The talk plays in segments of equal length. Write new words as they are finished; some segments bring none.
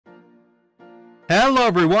Hello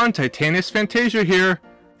everyone, Titanius Fantasia here.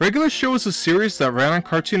 Regular Show is a series that ran on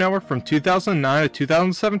Cartoon Network from 2009 to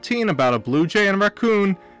 2017 about a blue jay and a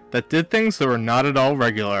raccoon that did things that were not at all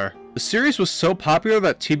regular. The series was so popular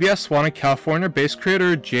that TBS wanted California-based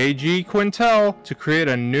creator J.G. Quintel to create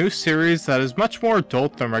a new series that is much more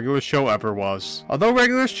adult than Regular Show ever was. Although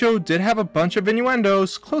Regular Show did have a bunch of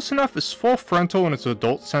innuendos, Close Enough is full frontal in its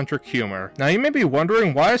adult-centric humor. Now you may be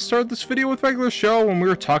wondering why I started this video with Regular Show when we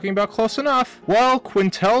were talking about Close Enough. Well,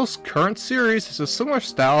 Quintel's current series has a similar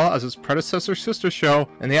style as its predecessor sister show,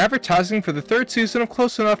 and the advertising for the third season of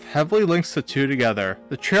Close Enough heavily links the two together.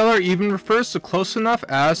 The trailer even refers to Close Enough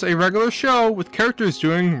as a regular show with characters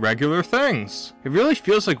doing regular things. It really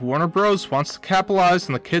feels like Warner Bros. Wants to capitalize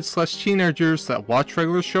on the kids/teenagers that watch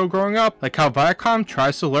Regular Show growing up, like how Viacom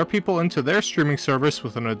tries to lure people into their streaming service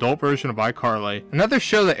with an adult version of iCarly, another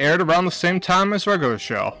show that aired around the same time as Regular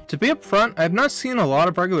Show. To be upfront, I have not seen a lot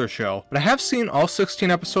of Regular Show, but I have seen all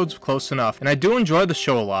 16 episodes of Close Enough, and I do enjoy the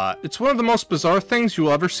show a lot. It's one of the most bizarre things you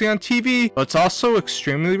will ever see on TV, but it's also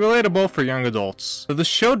extremely relatable for young adults. So the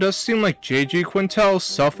show does seem like J.G. Quintel's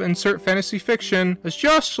self-insert fantasy fiction, as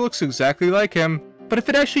Josh looks exactly like him, but if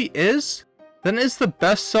it actually is, then it's the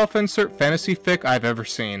best self-insert fantasy fic I've ever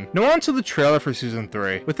seen. Now on to the trailer for season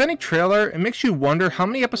 3. With any trailer, it makes you wonder how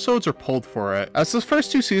many episodes are pulled for it. As the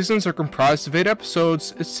first two seasons are comprised of 8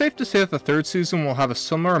 episodes, it's safe to say that the third season will have a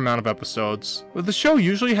similar amount of episodes. But the show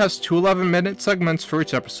usually has 2 11-minute segments for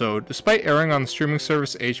each episode, despite airing on the streaming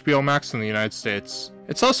service HBO Max in the United States.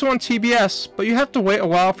 It's also on TBS, but you have to wait a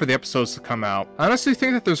while for the episodes to come out. I honestly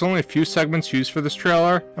think that there's only a few segments used for this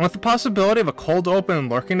trailer, and with the possibility of a cold open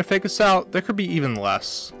lurking to fake us out, there could be even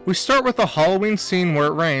less. We start with a Halloween scene where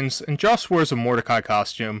it rains, and Josh wears a Mordecai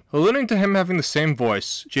costume, alluding to him having the same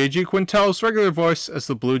voice, J.G. Quintel's regular voice, as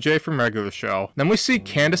the Blue Jay from Regular Show. Then we see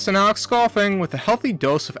Candice and Alex golfing, with a healthy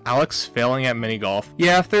dose of Alex failing at mini golf.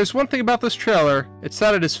 Yeah, if there's one thing about this trailer, it's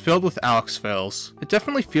that it is filled with Alex fails. It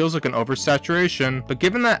definitely feels like an oversaturation, but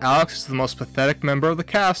given that Alex is the most pathetic member of the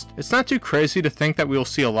cast, it's not too crazy to think that we will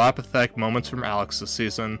see a lot of pathetic moments from Alex this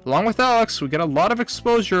season. Along with Alex, we get a lot of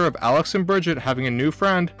exposure of Alex and Bridgette having a new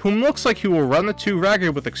friend, whom looks like he will run the two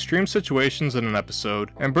ragged with extreme situations in an episode.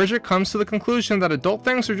 And Bridgette comes to the conclusion that adult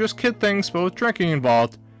things are just kid things but with drinking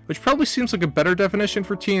involved, which probably seems like a better definition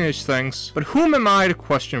for teenage things, but whom am I to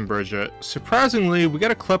question Bridgette? Surprisingly, we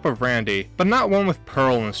get a clip of Randy, but not one with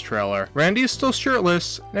Pearl in this trailer. Randy is still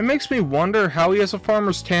shirtless, and it makes me wonder how he has a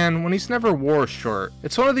farmer's tan when he's never wore a short.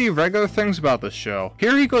 It's one of the irregular things about this show.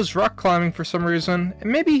 Here he goes rock climbing for some reason,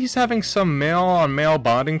 and maybe he's having some male-on-male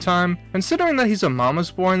bonding time. Considering that he's a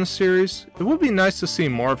mama's boy in the series, it would be nice to see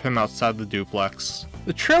more of him outside the duplex.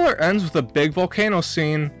 The trailer ends with a big volcano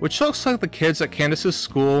scene, which looks like the kids at Candice's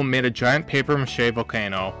school made a giant papier-mâché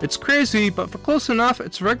volcano. It's crazy, but for Close Enough,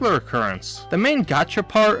 it's a regular occurrence. The main gotcha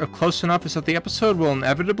part of Close Enough is that the episode will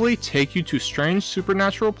inevitably take you to strange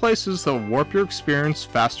supernatural places that will warp your experience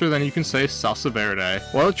faster than you can say salsa verde.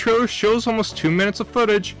 While the trailer shows almost 2 minutes of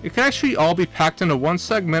footage, it can actually all be packed into one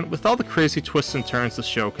segment with all the crazy twists and turns the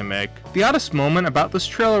show can make. The oddest moment about this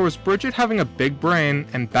trailer was Bridgette having a big brain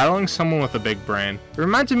and battling someone with a big brain. It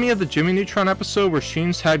reminded me of the Jimmy Neutron episode where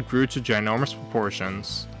Sheen's head grew to ginormous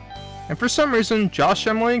proportions. And for some reason, Josh,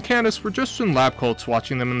 Emily, and Candice were just in lab coats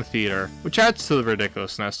watching them in the theater, which adds to the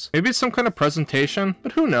ridiculousness. Maybe it's some kind of presentation,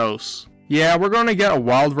 but who knows? Yeah, we're going to get a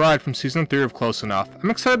wild ride from season 3 of Close Enough. I'm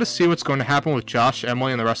excited to see what's going to happen with Josh,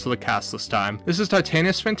 Emily, and the rest of the cast this time. This is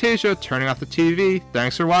Titanius Fantasia, turning off the TV.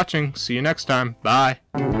 Thanks for watching. See you next time. Bye.